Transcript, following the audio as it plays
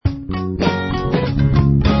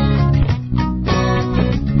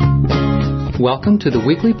Welcome to the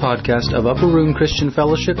weekly podcast of Upper Room Christian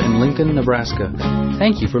Fellowship in Lincoln, Nebraska.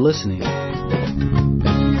 Thank you for listening.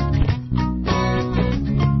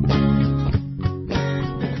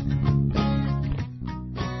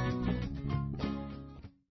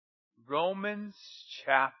 Romans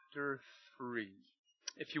chapter 3.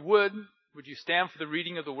 If you would you stand for the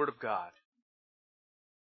reading of the Word of God?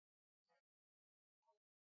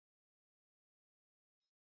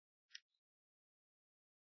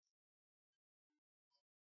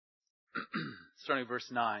 Starting at verse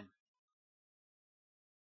 9.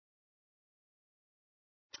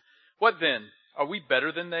 What then? Are we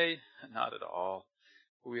better than they? Not at all.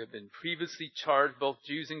 For we have been previously charged, both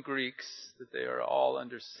Jews and Greeks, that they are all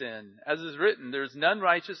under sin. As is written, there is none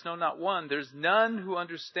righteous, no, not one. There is none who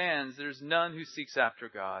understands. There is none who seeks after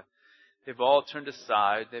God. They've all turned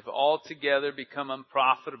aside. They've all together become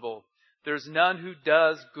unprofitable. There is none who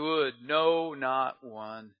does good, no, not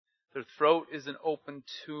one. Their throat is an open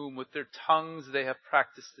tomb. With their tongues they have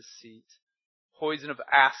practiced deceit. Poison of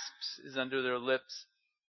asps is under their lips,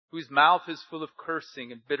 whose mouth is full of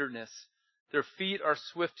cursing and bitterness. Their feet are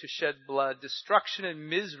swift to shed blood. Destruction and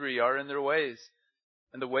misery are in their ways,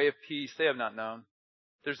 and the way of peace they have not known.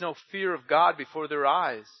 There's no fear of God before their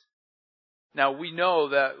eyes. Now we know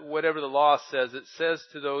that whatever the law says, it says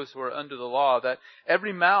to those who are under the law that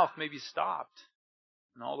every mouth may be stopped,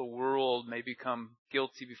 and all the world may become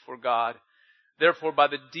guilty before God. Therefore, by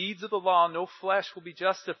the deeds of the law, no flesh will be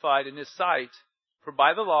justified in His sight, for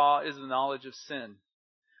by the law is the knowledge of sin.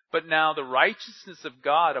 But now the righteousness of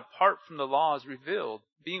God apart from the law is revealed,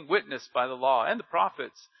 being witnessed by the law and the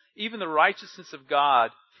prophets, even the righteousness of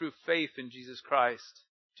God through faith in Jesus Christ,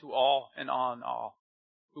 to all and on all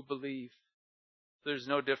who believe. There's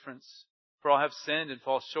no difference, for all have sinned and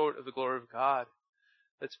fall short of the glory of God.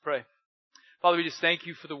 Let's pray. Father, we just thank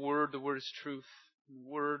You for the Word. The Word is truth. The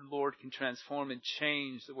Word, Lord, can transform and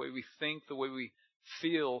change the way we think, the way we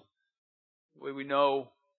feel, the way we know,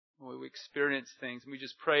 the way we experience things. And we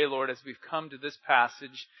just pray, Lord, as we've come to this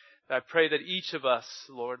passage, that I pray that each of us,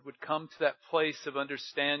 Lord, would come to that place of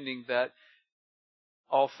understanding that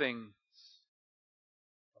all things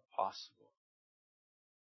are possible.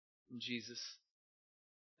 In Jesus.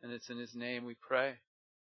 And it's in His name we pray.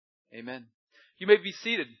 Amen. You may be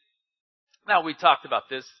seated. Now, we talked about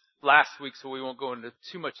this last week, so we won't go into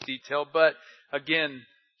too much detail. But again,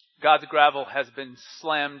 God's gravel has been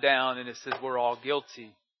slammed down, and it says we're all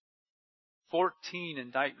guilty. 14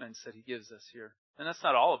 indictments that He gives us here. And that's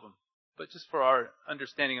not all of them. But just for our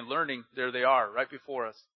understanding and learning, there they are, right before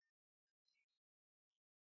us.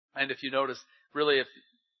 And if you notice, really, if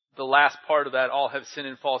the last part of that, all have sinned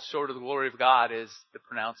and fall short of the glory of God, is the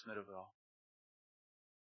pronouncement of it all.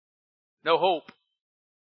 No hope.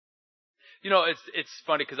 You know, it's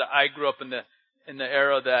funny because I grew up in the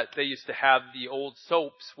era that they used to have the old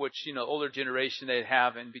soaps, which, you know, older generation they'd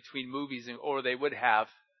have in between movies, or they would have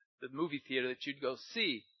the movie theater that you'd go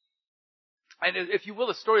see. And if you will,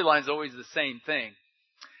 the storyline is always the same thing.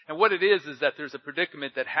 And what it is that there's a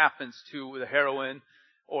predicament that happens to the heroine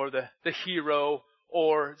or the hero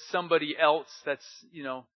or somebody else that's, you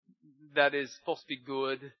know, that is supposed to be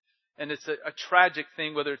good. And it's a tragic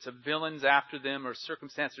thing, whether it's a villain's after them or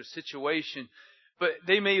circumstance or situation. But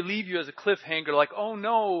they may leave you as a cliffhanger, like, oh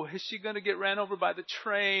no, is she going to get ran over by the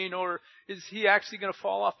train? Or is he actually going to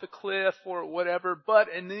fall off the cliff or whatever? But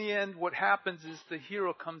in the end, what happens is the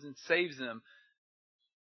hero comes and saves them.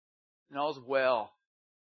 And all's well.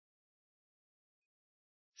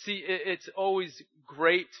 See, it's always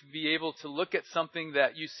great to be able to look at something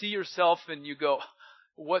that you see yourself and you go,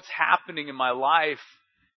 what's happening in my life?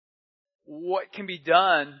 What can be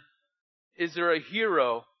done? Is there a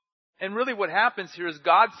hero? And really what happens here is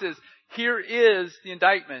God says, here is the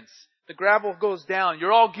indictments. The gravel goes down.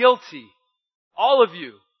 You're all guilty. All of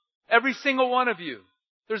you. Every single one of you.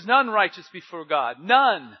 There's none righteous before God.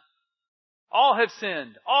 None. All have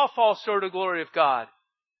sinned. All fall short of the glory of God.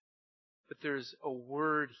 But there's a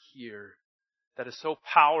word here that is so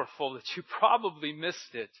powerful that you probably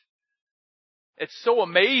missed it. It's so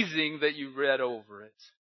amazing that you read over it.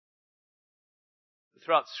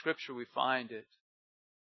 Throughout Scripture we find it.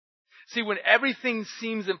 See, when everything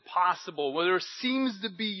seems impossible, when there seems to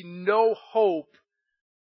be no hope,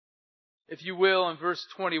 if you will, in verse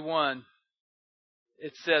 21,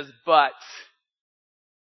 it says, but.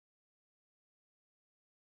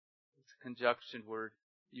 It's a conjunction word.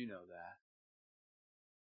 You know that.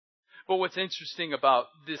 But what's interesting about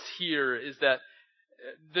this here is that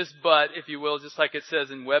this but, if you will, just like it says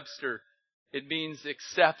in Webster, it means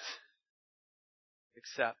except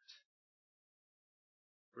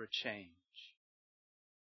for a change.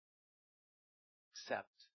 Except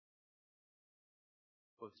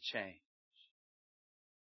with change.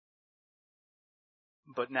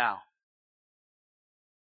 But now,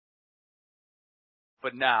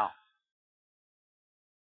 the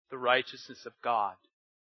righteousness of God,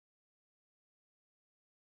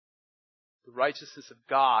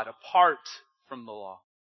 apart from the law,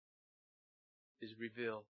 is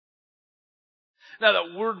revealed. Now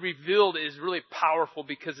that word revealed is really powerful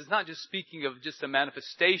because it's not just speaking of just a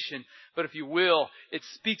manifestation, but if you will, it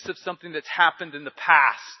speaks of something that's happened in the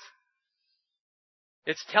past.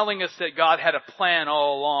 It's telling us that God had a plan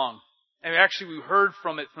all along. And actually we heard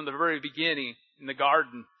from it from the very beginning in the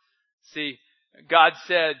garden. See, God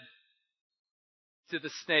said to the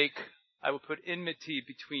snake, I will put enmity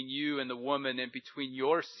between you and the woman and between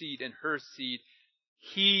your seed and her seed.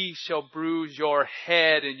 He shall bruise your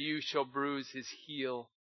head and you shall bruise his heel.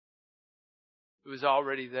 It was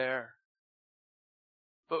already there.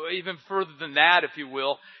 But even further than that, if you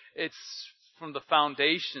will, it's from the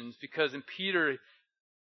foundations, because in Peter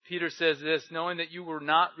says this, knowing that you were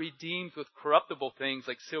not redeemed with corruptible things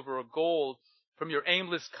like silver or gold from your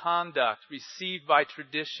aimless conduct received by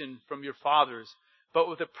tradition from your fathers, but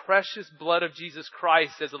with the precious blood of Jesus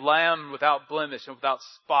Christ as a lamb without blemish and without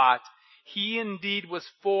spot. He indeed was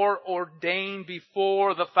foreordained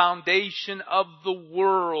before the foundation of the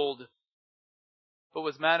world, but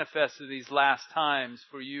was manifested these last times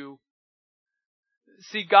for you.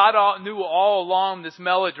 See, God knew all along this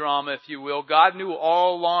melodrama, if you will. God knew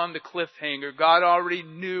all along the cliffhanger. God already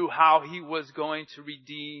knew how He was going to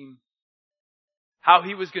redeem, how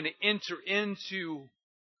He was going to enter into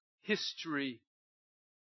history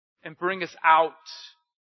and bring us out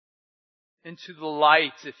into the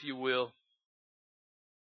light, if you will.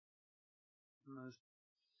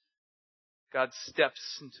 God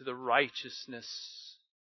steps into the righteousness.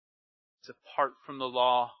 It's apart from the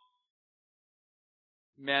law.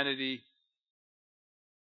 Humanity,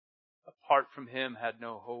 apart from Him, had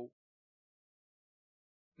no hope.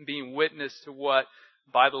 Being witness to what?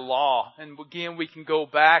 By the law. And again, we can go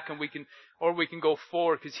back and we can go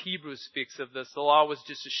forward, because Hebrews speaks of this. The law was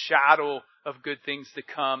just a shadow of good things to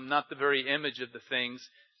come, not the very image of the things.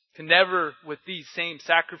 Can never, with these same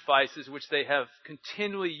sacrifices, which they have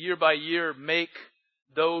continually year by year, make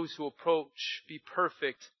those who approach be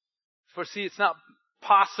perfect. For see, it's not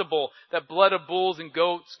possible that blood of bulls and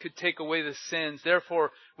goats could take away the sins.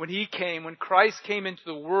 Therefore, when Christ came into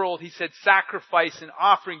the world, He said, sacrifice and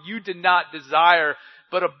offering you did not desire,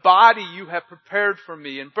 but a body you have prepared for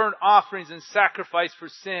me, and burnt offerings and sacrifice for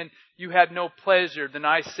sin you had no pleasure. Then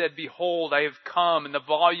I said, behold, I have come. In the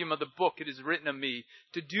volume of the book it is written of me,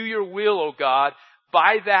 to do your will, O God.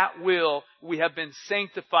 By that will we have been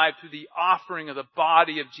sanctified through the offering of the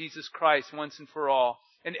body of Jesus Christ once and for all.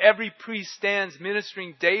 And every priest stands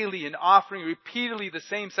ministering daily and offering repeatedly the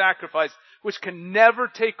same sacrifice, which can never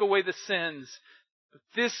take away the sins. But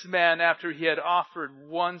this man, after he had offered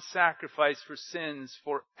one sacrifice for sins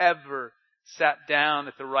forever, sat down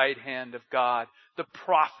at the right hand of God. The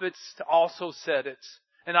prophets also said it.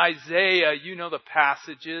 And Isaiah, you know the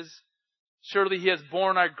passages. Surely He has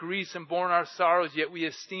borne our griefs and borne our sorrows, yet we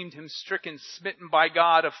esteemed Him stricken, smitten by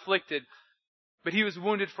God, afflicted. But He was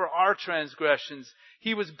wounded for our transgressions.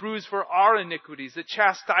 He was bruised for our iniquities. The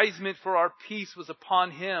chastisement for our peace was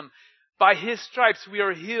upon Him. By His stripes we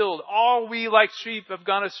are healed. All we like sheep have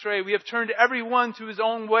gone astray. We have turned every one to his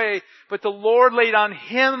own way. But the Lord laid on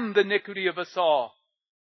Him the iniquity of us all.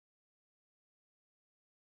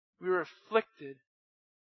 We were afflicted.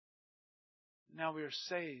 Now we are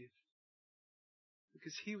saved.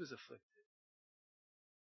 Because He was afflicted.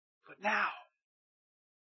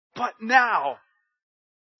 But now,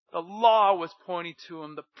 the law was pointing to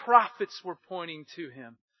Him. The prophets were pointing to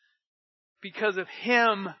Him. Because of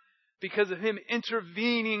Him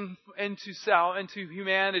intervening into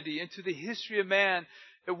humanity, into the history of man,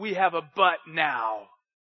 that we have a but now.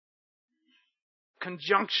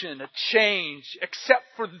 Conjunction, a change, except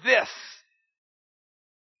for this.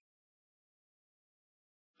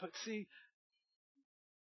 But see,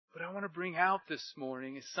 what I want to bring out this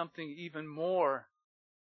morning is something even more.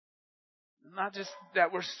 Not just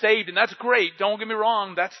that we're saved, and that's great. Don't get me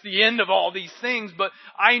wrong. That's the end of all these things. But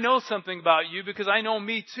I know something about you, because I know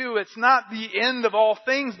me too. It's not the end of all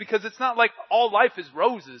things, because it's not like all life is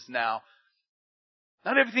roses now.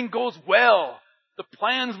 Not everything goes well. The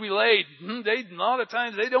plans we laid, a lot of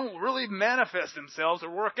times they don't really manifest themselves or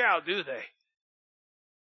work out, do they?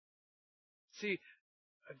 See,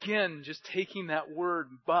 again, just taking that word,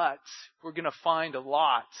 but, we're going to find a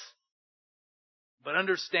lot. But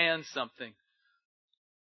understand something.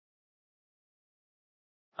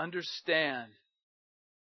 Understand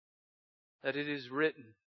that it is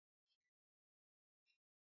written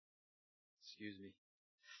excuse me.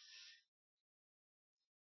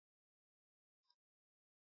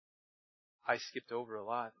 I skipped over a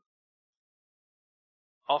lot.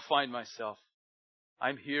 I'll find myself.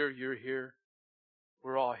 I'm here, you're here.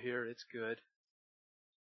 We're all here. It's good.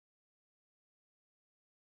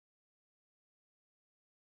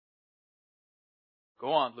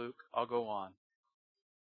 Go on, Luke. I'll go on.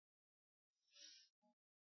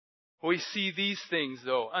 We see these things,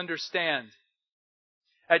 though. Understand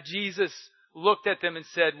that Jesus looked at them and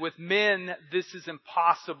said, with men this is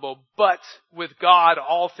impossible, but with God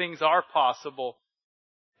all things are possible.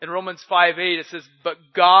 In Romans 5:8 it says, but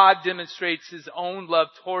God demonstrates His own love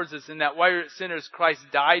towards us in that while we were sinners, Christ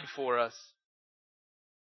died for us.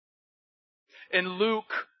 In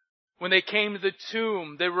Luke, when they came to the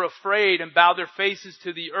tomb, they were afraid and bowed their faces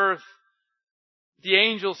to the earth. The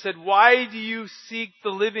angel said, why do you seek the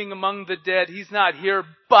living among the dead? He's not here,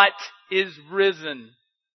 but is risen.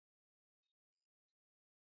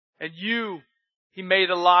 And you He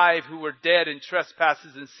made alive who were dead in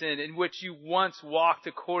trespasses and sin, in which you once walked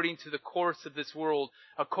according to the course of this world,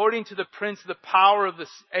 according to the prince of the power of the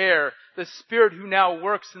air, the spirit who now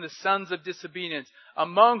works in the sons of disobedience,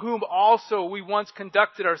 among whom also we once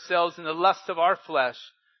conducted ourselves in the lust of our flesh,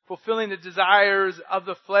 fulfilling the desires of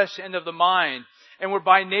the flesh and of the mind, and were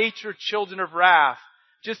by nature children of wrath,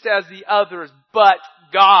 just as the others. But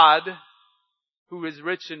God, who is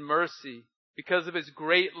rich in mercy, because of His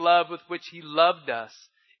great love with which He loved us,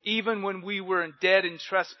 even when we were dead in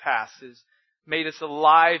trespasses, made us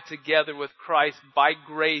alive together with Christ. By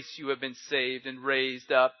grace you have been saved and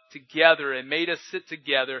raised up together and made us sit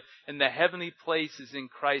together in the heavenly places in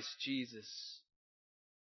Christ Jesus.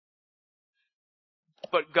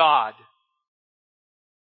 But God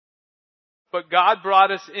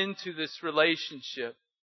brought us into this relationship.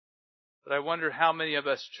 But I wonder how many of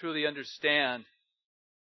us truly understand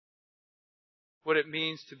what it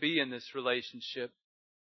means to be in this relationship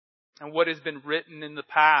and what has been written in the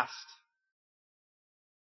past.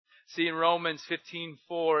 See, in Romans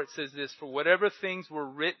 15:4 it says this, for whatever things were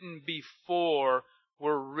written before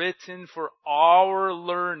were written for our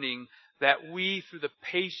learning, that we through the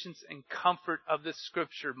patience and comfort of the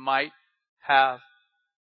Scripture might have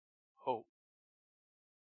hope.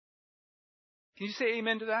 Can you say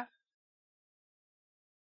amen to that?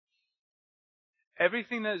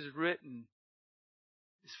 Everything that is written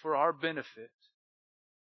is for our benefit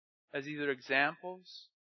as either examples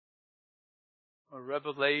or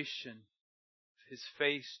revelation of His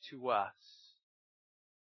face to us.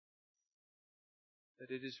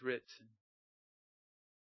 That it is written.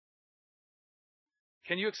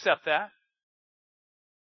 Can you accept that?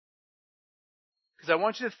 Because I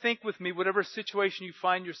want you to think with me, whatever situation you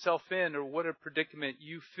find yourself in or whatever predicament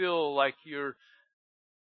you feel like you're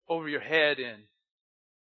over your head in,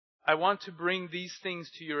 I want to bring these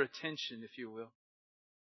things to your attention, if you will.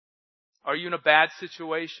 Are you in a bad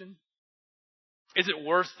situation? Is it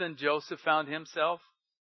worse than Joseph found himself?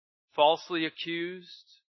 Falsely accused?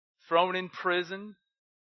 Thrown in prison?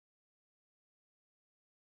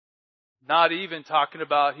 Not even talking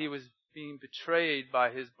about he was being betrayed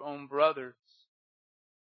by his own brothers.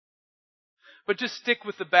 But just stick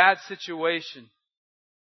with the bad situation.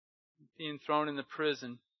 Being thrown in the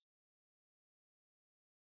prison.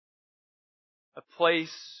 A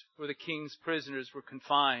place where the king's prisoners were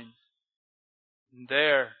confined. And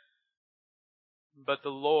there, but the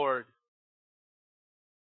Lord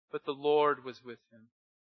was with him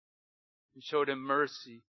and showed him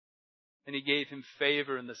mercy, and He gave him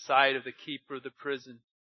favor in the sight of the keeper of the prison.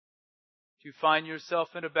 Do you find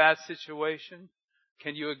yourself in a bad situation?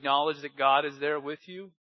 Can you acknowledge that God is there with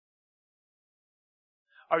you?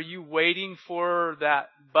 Are you waiting for that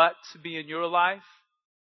but to be in your life?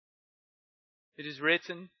 It is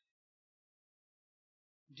written.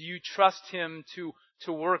 Do you trust Him to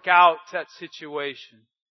work out that situation?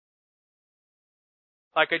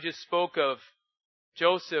 Like I just spoke of,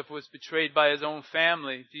 Joseph was betrayed by his own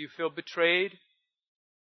family. Do you feel betrayed?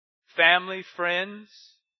 Family, friends?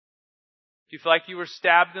 Do you feel like you were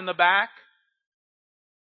stabbed in the back?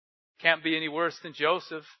 Can't be any worse than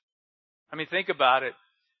Joseph. I mean, think about it.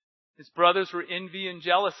 His brothers were envy and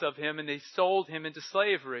jealous of him, and they sold him into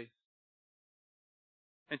slavery.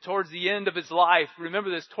 And towards the end of his life, remember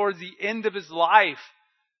this, towards the end of his life,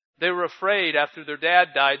 they were afraid after their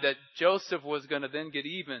dad died that Joseph was going to then get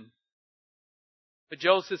even. But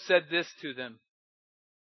Joseph said this to them,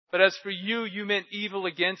 but as for you, you meant evil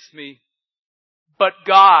against me, but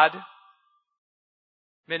God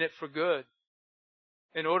meant it for good,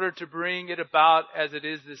 in order to bring it about as it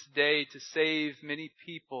is this day, to save many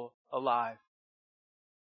people alive.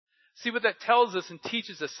 See, what that tells us and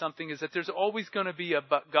teaches us something is that there's always going to be a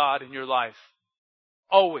but God in your life.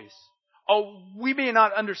 Always. Oh, we may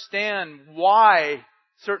not understand why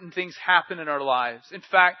certain things happen in our lives. In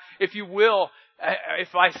fact, if you will,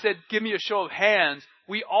 if I said, give me a show of hands,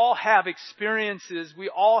 we all have experiences, we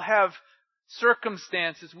all have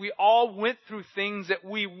circumstances, we all went through things that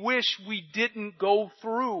we wish we didn't go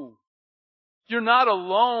through. You're not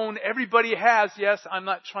alone. Everybody has. Yes, I'm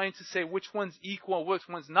not trying to say which one's equal, which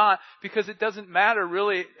one's not, because it doesn't matter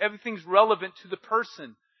really. Everything's relevant to the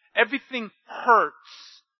person. Everything hurts.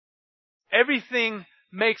 Everything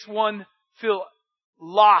makes one feel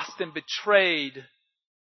lost and betrayed.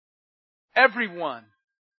 Everyone's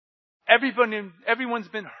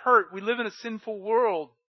been hurt. We live in a sinful world.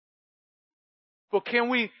 But can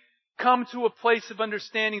we come to a place of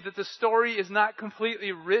understanding that the story is not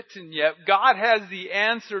completely written yet? God has the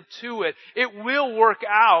answer to it. It will work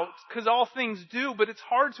out, because all things do, but it's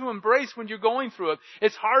hard to embrace when you're going through it.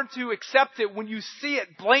 It's hard to accept it when you see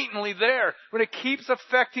it blatantly there. When it keeps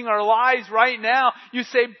affecting our lives right now, you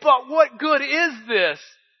say, but what good is this?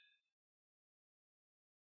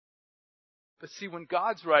 But see, when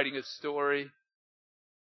God's writing a story,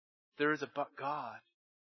 there is a but God.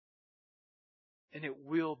 And it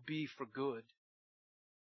will be for good.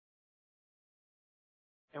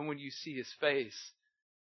 And when you see His face,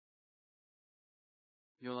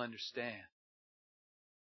 you'll understand.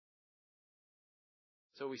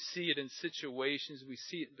 So we see it in situations, we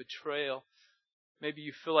see it in betrayal. Maybe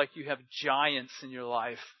you feel like you have giants in your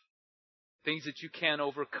life. Things that you can't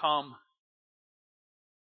overcome.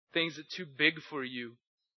 Things that are too big for you.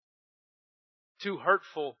 Too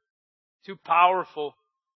hurtful. Too powerful.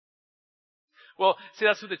 Well, see,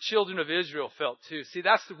 that's what the children of Israel felt too. See,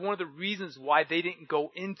 that's one of the reasons why they didn't go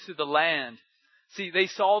into the land. See, they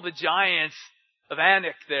saw the giants of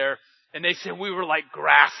Anak there, and they said we were like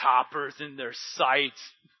grasshoppers in their sight.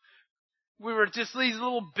 We were just these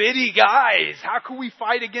little bitty guys. How could we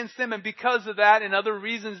fight against them? And because of that and other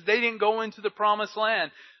reasons, they didn't go into the promised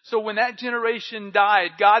land. So when that generation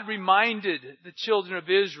died, God reminded the children of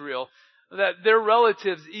Israel that their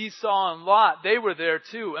relatives, Esau and Lot, they were there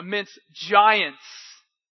too, amidst giants.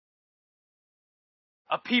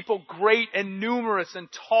 A people great and numerous and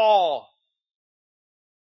tall.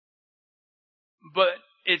 But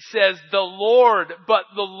it says but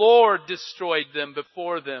the Lord destroyed them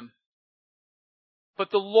before them.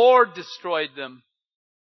 But the Lord destroyed them.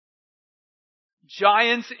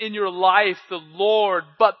 Giants in your life,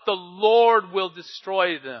 but the Lord will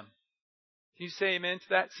destroy them. Can you say amen to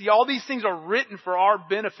that? See, all these things are written for our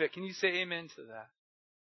benefit. Can you say amen to that?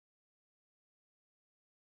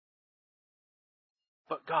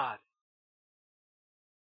 But God.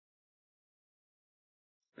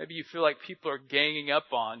 Maybe you feel like people are ganging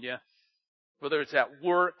up on you. Whether it's at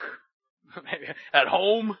work, maybe at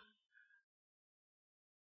home,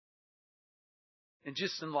 and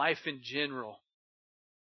just in life in general.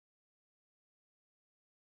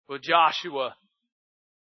 Well, Joshua,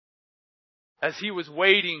 as he was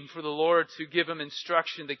waiting for the Lord to give him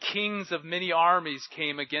instruction, the kings of many armies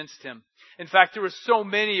came against him. In fact, there were so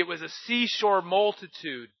many, it was a seashore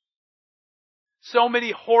multitude. So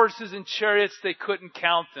many horses and chariots, they couldn't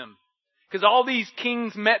count them. Because all these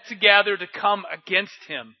kings met together to come against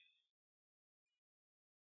him.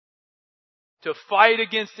 To fight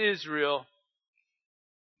against Israel.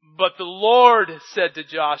 But the Lord said to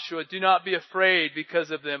Joshua, do not be afraid because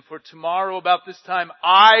of them, for tomorrow about this time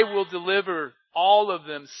I will deliver all of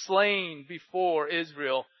them slain before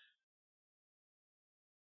Israel.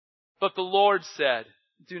 But the Lord said,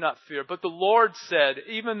 do not fear. But the Lord said,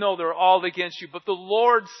 even though they're all against you, but the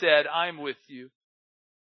Lord said, I'm with you.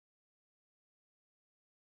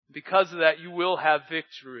 Because of that, you will have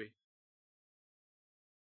victory.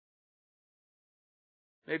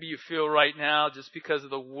 Maybe you feel right now, just because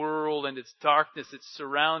of the world and its darkness that's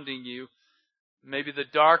surrounding you, maybe the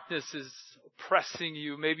darkness is oppressing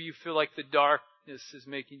you. Maybe you feel like the darkness is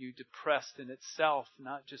making you depressed in itself,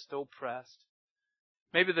 not just oppressed.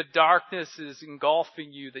 Maybe the darkness is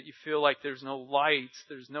engulfing you, that you feel like there's no light,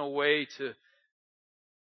 there's no way to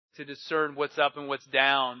discern what's up and what's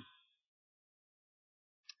down.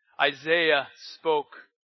 Isaiah spoke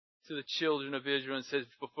to the children of Israel and says,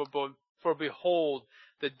 for behold,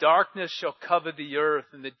 the darkness shall cover the earth,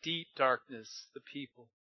 and the deep darkness the people.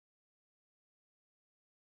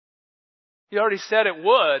 He already said it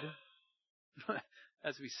would.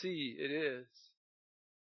 As we see, it is.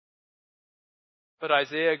 But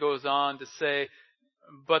Isaiah goes on to say,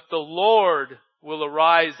 but the Lord will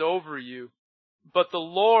arise over you. But the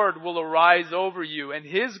Lord will arise over you, and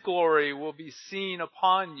His glory will be seen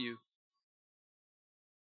upon you.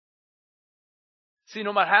 See,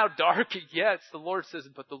 no matter how dark it gets, the Lord says,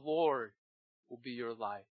 but the Lord will be your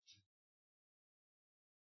light.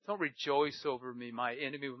 Don't rejoice over me, my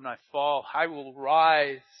enemy, when I fall. I will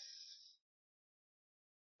rise.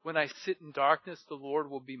 When I sit in darkness, the Lord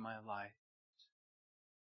will be my light.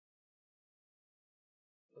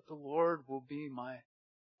 But the Lord will be my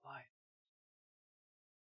light.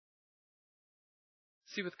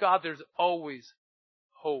 See, with God, there's always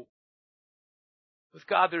hope. With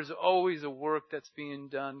God, there's always a work that's being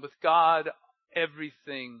done. With God,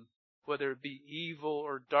 everything, whether it be evil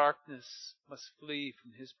or darkness, must flee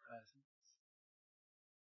from His presence.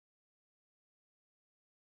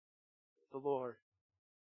 The Lord.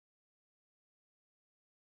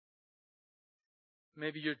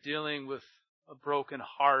 Maybe you're dealing with a broken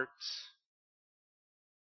heart.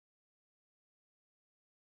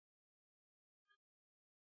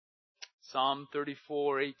 Psalm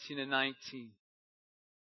 34:18 and 19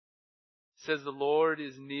 says, the Lord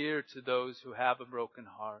is near to those who have a broken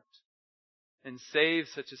heart and saves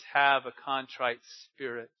such as have a contrite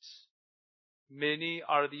spirit. Many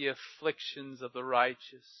are the afflictions of the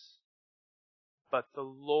righteous, but the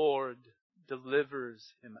Lord delivers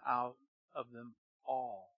him out of them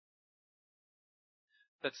all.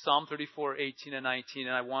 That's Psalm 34:18 and 19,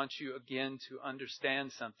 and I want you again to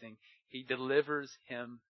understand something. He delivers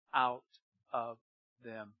him out of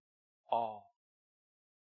them all.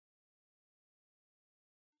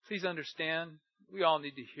 Please understand, we all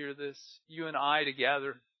need to hear this, you and I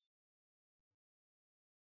together.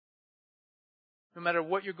 No matter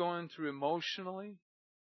what you're going through emotionally,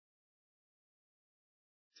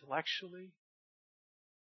 intellectually,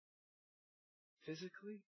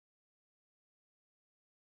 physically,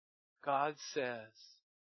 God says,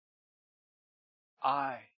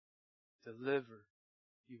 I deliver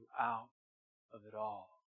you out of it all.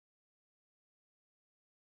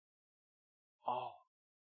 All.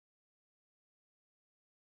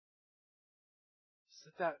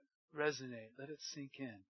 Just let that resonate. Let it sink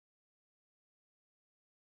in.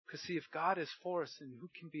 Because see, if God is for us, then who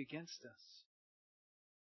can be against us?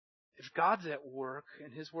 If God's at work,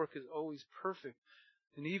 and His work is always perfect,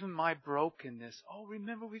 then even my brokenness,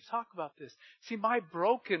 remember we've talked about this. See, my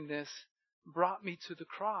brokenness brought me to the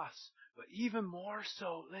cross. But even more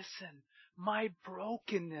so, listen, my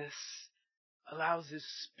brokenness allows His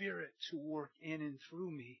Spirit to work in and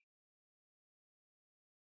through me.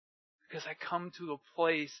 Because I come to a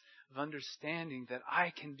place of understanding that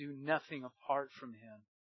I can do nothing apart from Him.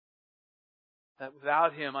 That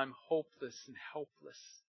without Him, I'm hopeless and helpless.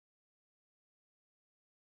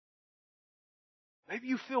 Maybe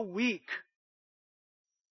you feel weak.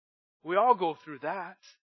 We all go through that.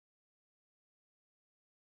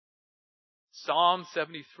 Psalm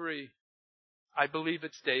 73. I believe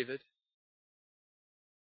it's David.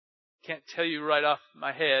 Can't tell you right off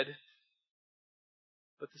my head.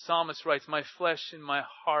 But the psalmist writes, my flesh and my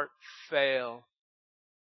heart fail.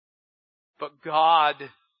 But God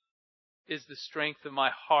is the strength of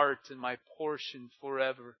my heart and my portion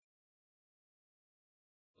forever.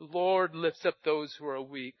 The Lord lifts up those who are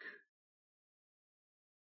weak.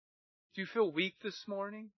 Do you feel weak this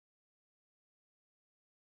morning?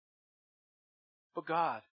 But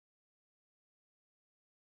God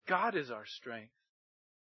is our strength.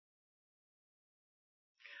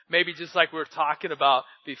 Maybe just like we were talking about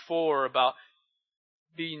before, about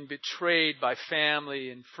being betrayed by family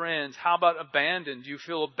and friends. How about abandoned? Do you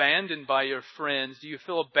feel abandoned by your friends? Do you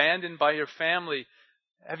feel abandoned by your family?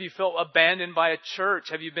 Have you felt abandoned by a church?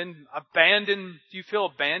 Have you been abandoned? Do you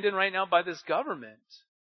feel abandoned right now by this government?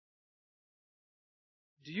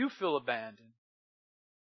 Do you feel abandoned?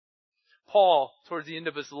 Paul, towards the end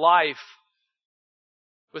of his life,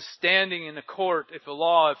 was standing in a court of the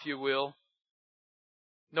law, if you will.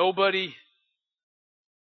 Nobody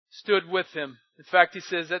stood with him. In fact, he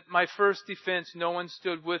says, at my first defense, no one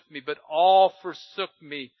stood with me, but all forsook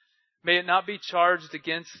me. May it not be charged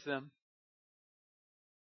against them.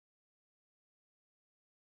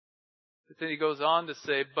 But then he goes on to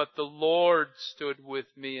say, but the Lord stood with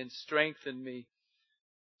me and strengthened me,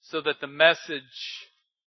 so that the message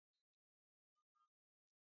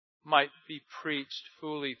might be preached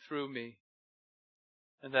fully through me,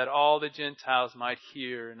 and that all the Gentiles might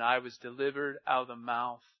hear, and I was delivered out of the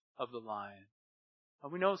mouth of the lion.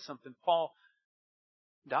 And we know something. Paul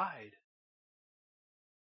died.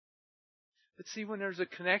 But see, when there's a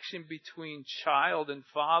connection between child and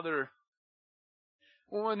father,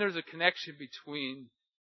 when there's a connection between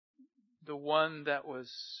the one that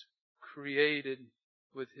was created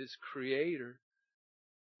with his Creator,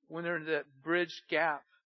 when there's that bridge gap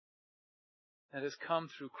that has come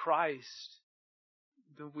through Christ,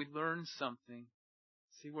 then we learn something.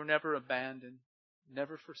 See, we're never abandoned,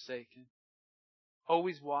 never forsaken,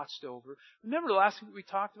 always watched over. Remember the last week we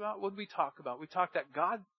talked about? What did we talk about? We talked that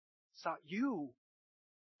God sought you.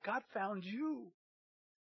 God found you.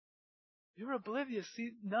 You're oblivious.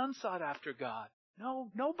 See, none sought after God. No,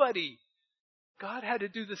 nobody. God had to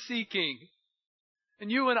do the seeking.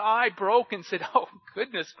 And you and I broke and said, oh,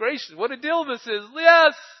 goodness gracious, what a deal this is.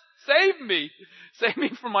 Yes, save me. Save me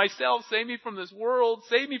from myself. Save me from this world.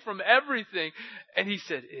 Save me from everything. And He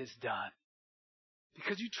said, it's done.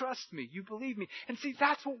 Because you trust me. You believe me. And see,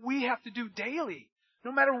 that's what we have to do daily.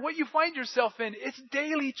 No matter what you find yourself in, it's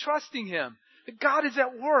daily trusting Him. That God is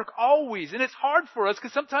at work always. And it's hard for us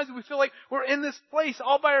because sometimes we feel like we're in this place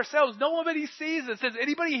all by ourselves. Nobody sees us. Does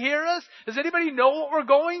anybody hear us? Does anybody know what we're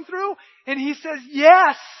going through? And He says,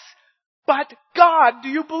 yes. But God, do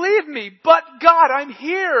you believe me? But God, I'm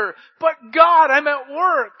here. But God, I'm at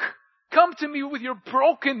work. Come to me with your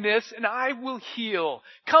brokenness and I will heal.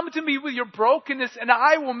 Come to me with your brokenness and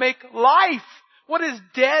I will make life. What is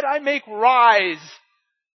dead, I make rise.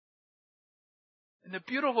 And the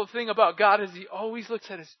beautiful thing about God is He always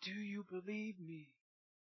looks at us. Do you believe me?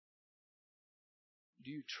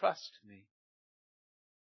 Do you trust me?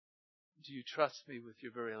 Do you trust me with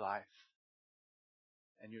your very life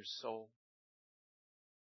and your soul?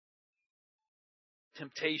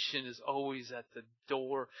 Temptation is always at the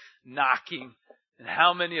door knocking. And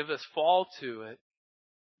how many of us fall to it?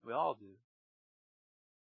 We all do.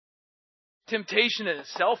 Temptation in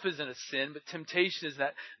itself isn't a sin, but temptation is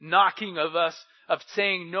that knocking of us, of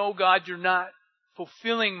saying, no, God, you're not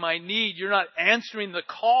fulfilling my need. You're not answering the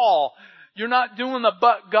call. You're not doing the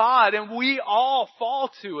but God. And we all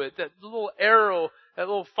fall to it. That little arrow, that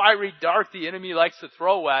little fiery dart the enemy likes to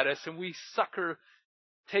throw at us. And we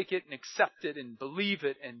take it and accept it and believe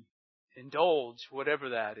it and indulge, whatever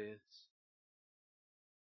that is.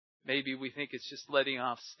 Maybe we think it's just letting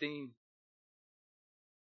off steam.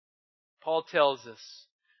 Paul tells us,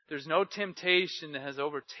 there's no temptation that has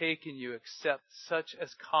overtaken you except such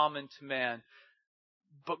as common to man.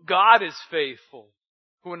 But God is faithful,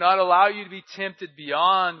 who will not allow you to be tempted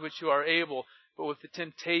beyond which you are able, but with the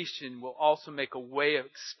temptation will also make a way of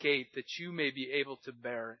escape that you may be able to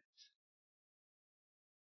bear it.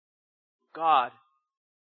 God,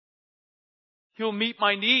 He'll meet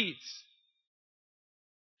my needs.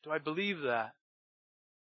 Do I believe that?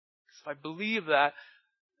 If I believe that,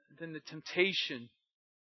 then the temptation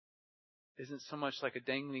isn't so much like a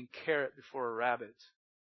dangling carrot before a rabbit.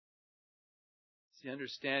 It's the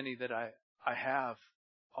understanding that I have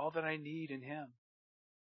all that I need in Him.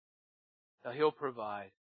 That He'll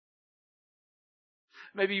provide.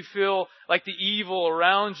 Maybe you feel like the evil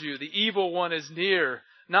around you, the evil one is near.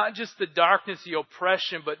 Not just the darkness, the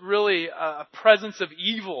oppression, but really a presence of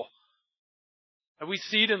evil. And we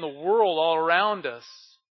see it in the world all around us.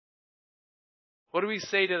 What do we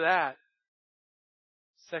say to that?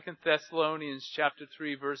 2 Thessalonians chapter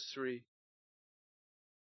 3, verse 3.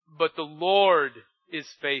 But the Lord is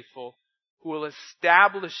faithful, who will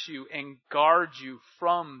establish you and guard you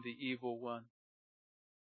from the evil one.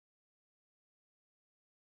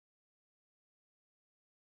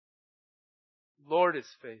 The Lord is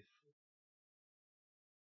faithful.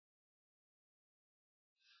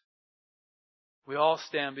 We all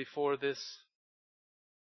stand before this.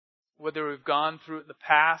 Whether we've gone through it in the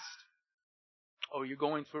past, or you're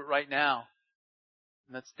going through it right now,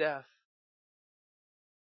 and that's death.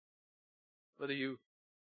 Whether you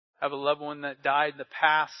have a loved one that died in the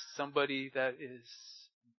past, somebody that is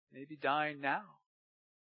maybe dying now.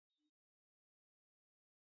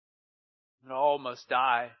 And all must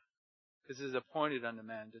die, because it is appointed unto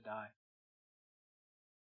man to die.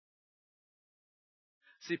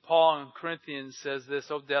 See, Paul in Corinthians says this,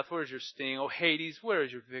 O death, where is your sting? O Hades, where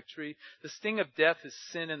is your victory? The sting of death is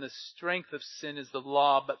sin, and the strength of sin is the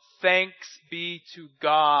law. But thanks be to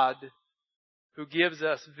God, who gives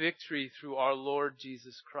us victory through our Lord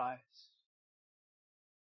Jesus Christ.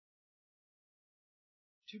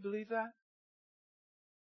 Do you believe that?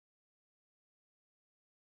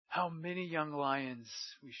 How many young lions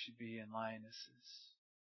we should be and lionesses.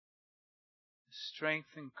 Strength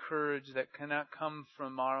and courage that cannot come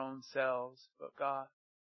from our own selves, but God.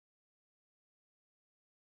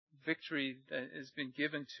 Victory that has been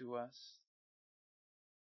given to us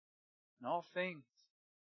in all things.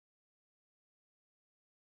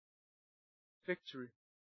 Victory.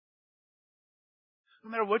 No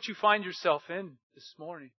matter what you find yourself in this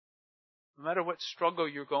morning, no matter what struggle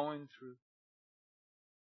you're going through,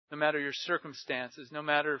 no matter your circumstances, no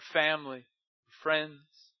matter family, friends,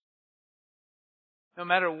 no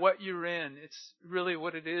matter what you're in, it's really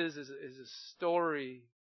what it is a story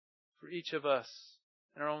for each of us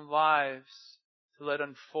in our own lives to let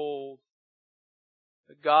unfold.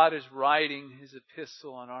 That God is writing His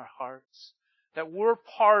epistle on our hearts. That we're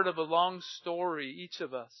part of a long story, each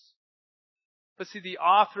of us. But see, the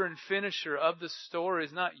author and finisher of the story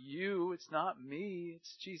is not you, it's not me,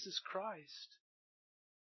 it's Jesus Christ.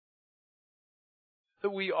 That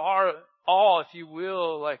we are all, if you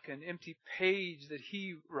will, like an empty page that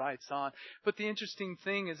He writes on. But the interesting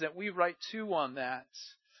thing is that we write too on that.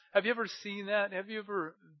 Have you ever seen that? Have you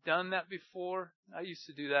ever done that before? I used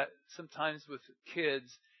to do that sometimes with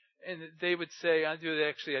kids. And they would say, I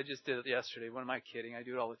just did it yesterday. What am I kidding? I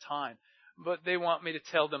do it all the time. But they want me to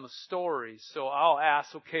tell them a story. So I'll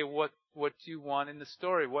ask, okay, what do you want in the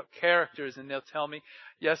story? What characters? And they'll tell me.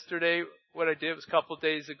 Yesterday, what I did was a couple of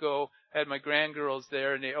days ago, I had my grandgirls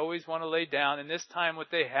there, and they always want to lay down. And this time what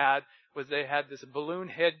they had was this balloon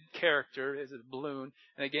head character, is a balloon,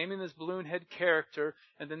 and they gave me this balloon head character,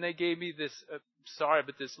 and then they gave me this,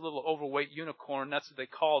 this little overweight unicorn, that's what they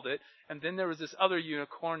called it, and then there was this other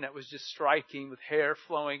unicorn that was just striking with hair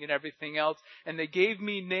flowing and everything else, and they gave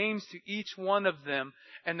me names to each one of them,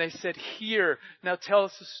 and they said, here, now tell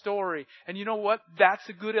us a story. And you know what? That's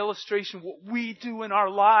a good illustration of what we do in our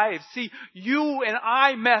lives. See, you and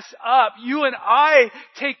I mess up. You and I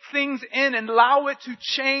take things in and allow it to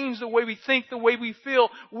change the way we think, the way we feel.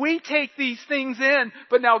 We take these things in,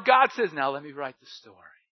 but now God says, now let me write the story.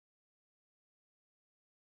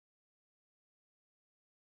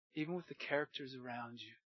 Even with the characters around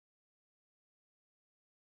you.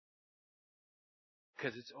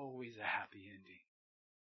 Because it's always a happy ending.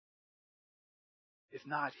 If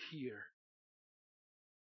not here,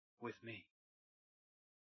 with me.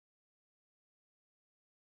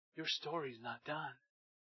 Your story's not done.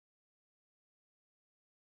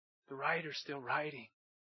 The writer's still writing.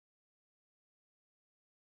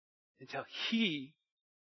 Until He's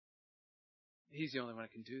the only one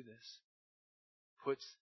who can do this, puts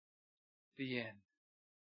the end.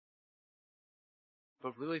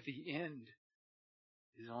 But really the end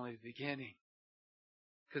is only the beginning.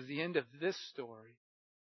 Because the end of this story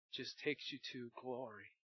just takes you to glory.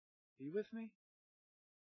 Are you with me?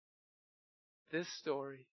 This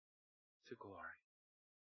story to glory.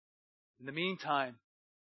 In the meantime,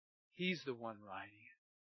 He's the one writing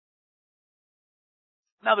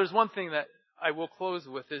it. Now there's one thing that I will close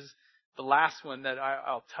with, is the last one that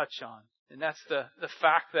I'll touch on. And that's the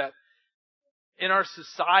fact that in our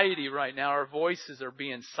society right now, our voices are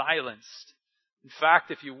being silenced. In fact,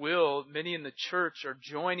 if you will, many in the church are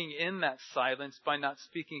joining in that silence by not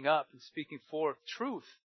speaking up and speaking forth truth.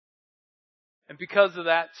 And because of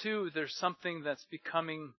that too, there's something that's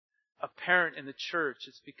becoming apparent in the church.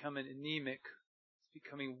 It's becoming anemic. It's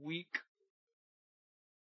becoming weak.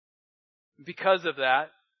 Because of that,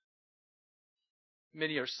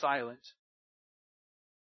 many are silent.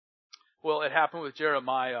 Well, it happened with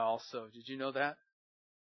Jeremiah also. Did you know that?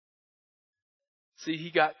 See, he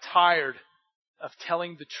got tired of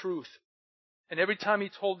telling the truth. And every time he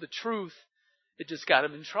told the truth, it just got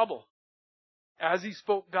him in trouble. As he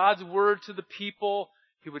spoke God's word to the people,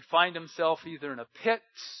 he would find himself either in a pit,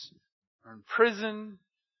 or in prison,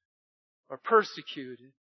 or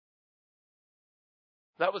persecuted.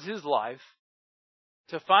 That was his life.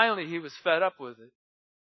 Till finally he was fed up with it.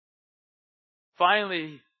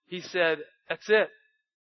 Finally, he said, that's it.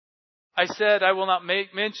 I said, I will not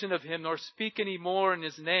make mention of him nor speak any more in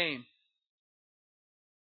his name.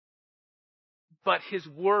 But his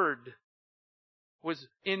word was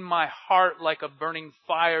in my heart like a burning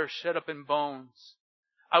fire shut up in bones.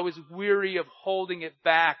 I was weary of holding it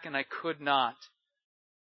back, and I could not.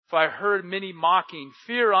 For I heard many mocking,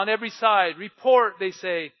 fear on every side. Report, they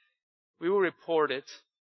say. We will report it.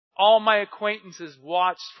 All my acquaintances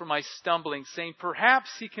watched for my stumbling, saying, perhaps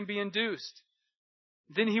he can be induced.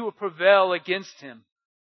 Then he will prevail against him,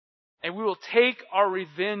 and we will take our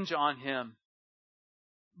revenge on him.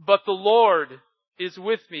 But the Lord is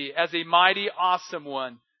with me as a mighty, awesome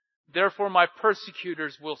one. Therefore my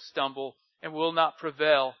persecutors will stumble and will not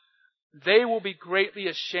prevail. They will be greatly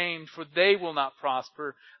ashamed, for they will not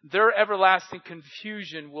prosper. Their everlasting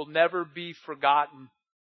confusion will never be forgotten.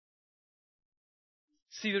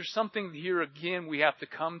 See, there's something here again we have to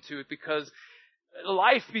come to, because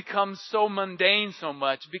life becomes so mundane so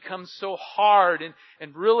much, becomes so hard,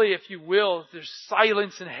 and really, if you will, there's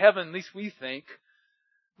silence in heaven, at least we think.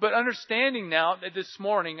 But understanding now that this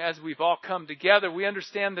morning, as we've all come together, we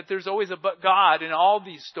understand that there's always a but God in all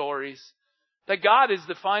these stories. That God is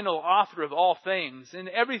the final author of all things, and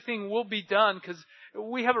everything will be done, because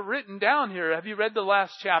we have it written down here. Have you read the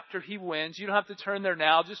last chapter? He wins. You don't have to turn there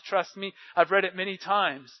now. Just trust me. I've read it many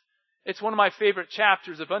times. It's one of my favorite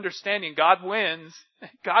chapters of understanding God wins.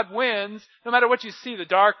 God wins. No matter what you see, the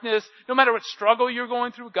darkness, no matter what struggle you're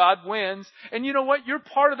going through, God wins. And you know what? You're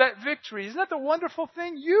part of that victory. Isn't that the wonderful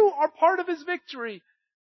thing? You are part of His victory.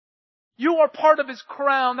 You are part of His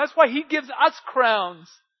crown. That's why He gives us crowns.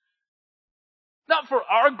 Not for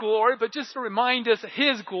our glory, but just to remind us of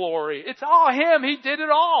His glory. It's all Him. He did it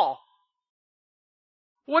all.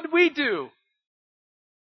 What did we do?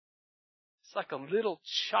 It's like a little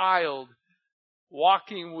child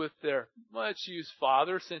walking with their, let's use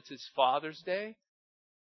father since it's Father's Day.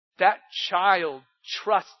 That child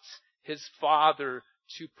trusts his father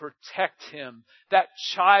to protect him. That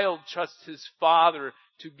child trusts his father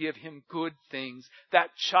to give him good things. That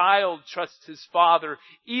child trusts his father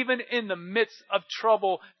even in the midst of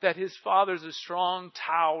trouble, that his father's a strong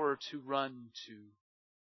tower to run to.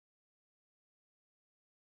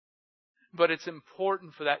 But it's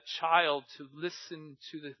important for that child to listen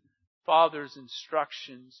to the Father's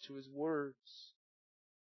instructions, to His words.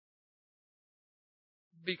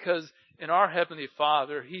 Because in our Heavenly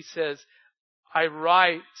Father, He says, I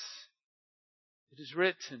write, it is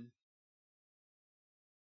written.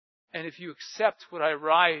 And if you accept what I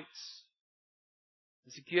write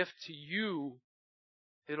as a gift to you,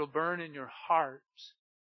 it'll burn in your heart.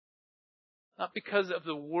 Not because of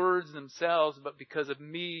the words themselves, but because of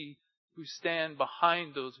me, who stand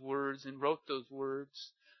behind those words and wrote those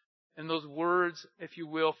words. And those words, if you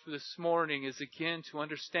will, for this morning is again to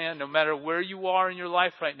understand no matter where you are in your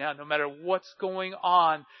life right now, no matter what's going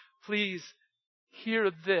on, please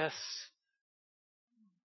hear this.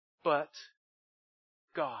 But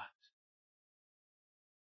God.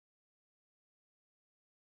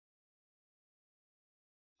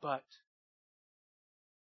 But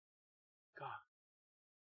God.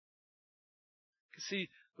 You see,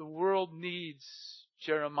 the world needs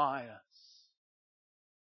Jeremiahs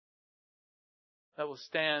that will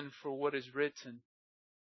stand for what is written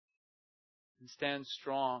and stand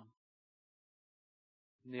strong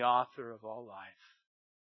in the author of all life.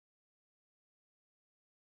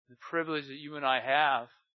 The privilege that you and I have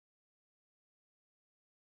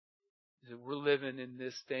is that we're living in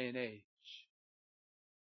this day and age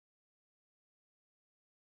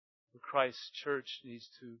where Christ's church needs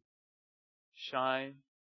to shine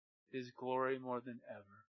His glory more than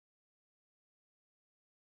ever.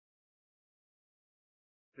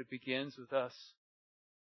 But it begins with us.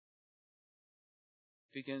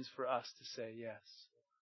 It begins for us to say, yes,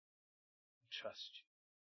 I trust you.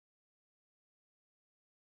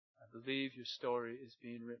 I believe your story is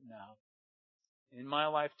being written out. In my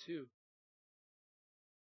life too.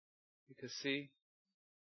 Because see,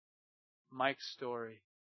 Mike's story,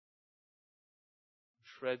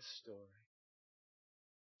 Fred's story,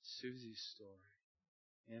 Susie's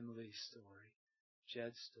story, Emily's story,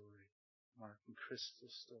 Jed's story, Mark and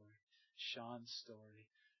Crystal's story, Sean's story,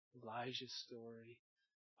 Elijah's story,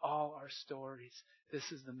 all our stories.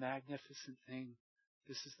 This is the magnificent thing.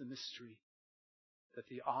 This is the mystery that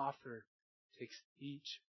the author takes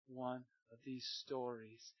each one of these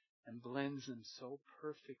stories and blends them so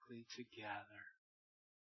perfectly together.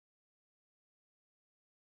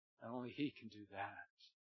 And only He can do that.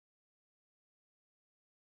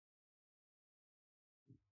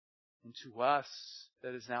 And to us,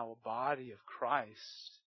 that is now a body of Christ,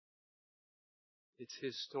 it's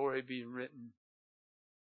His story being written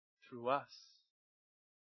through us,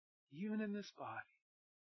 even in this body.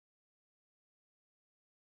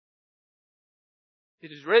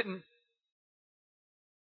 It is written,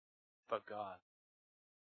 but God.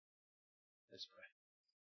 Let's pray.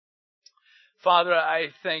 Father, I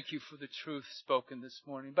thank you for the truth spoken this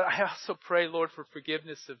morning, but I also pray, Lord, for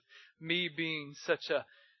forgiveness of me being such a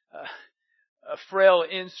frail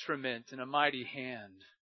instrument in a mighty hand.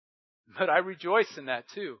 But I rejoice in that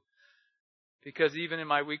too, because even in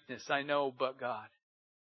my weakness, I know but God.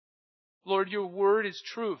 Lord, your word is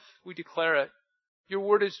truth. We declare it. Your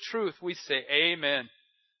word is truth. We say amen.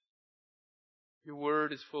 Your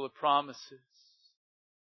word is full of promises.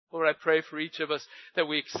 Lord, I pray for each of us that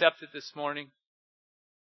we accept it this morning.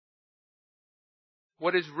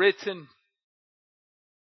 What is written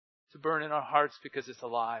to burn in our hearts because it's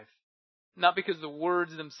alive. Not because the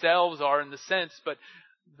words themselves are in the sense, but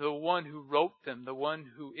the one who wrote them, the one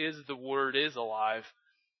who is the Word is alive.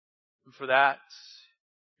 And for that,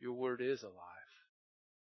 your Word is alive.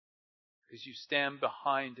 Because you stand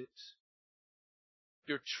behind it.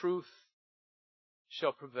 Your truth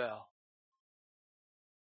shall prevail.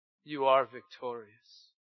 You are victorious.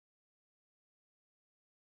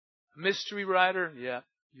 A mystery writer? Yeah,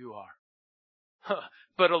 you are.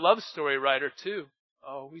 But a love story writer too.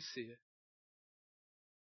 Oh, we see it.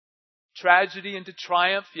 Tragedy into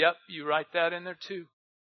triumph. Yep, you write that in there too.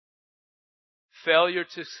 Failure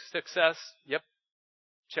to success. Yep,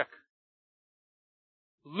 check.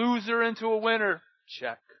 Loser into a winner.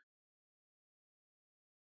 Check.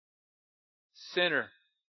 Sinner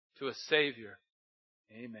to a Savior.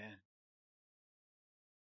 Amen.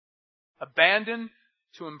 Abandoned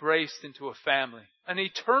to embraced into a family. An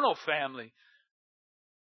eternal family.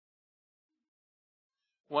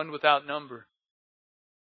 One without number.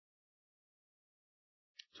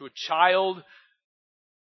 To a child,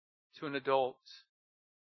 to an adult.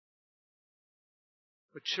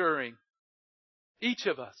 Maturing. Each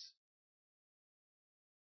of us.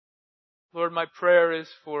 Lord, my prayer is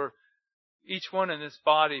for each one in this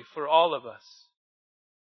body, for all of us,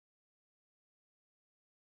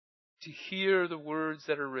 to hear the words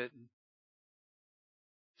that are written,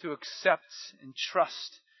 to accept and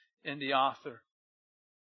trust in the author,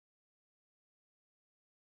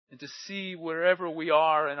 and to see wherever we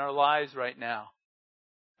are in our lives right now,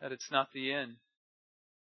 that it's not the end.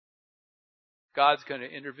 God's going to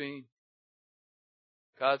intervene.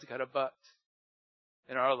 God's got a butt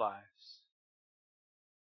in our lives.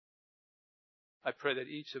 I pray that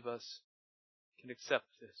each of us can accept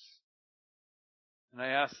this. And I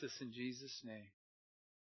ask this in Jesus' name.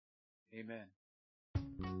 Amen.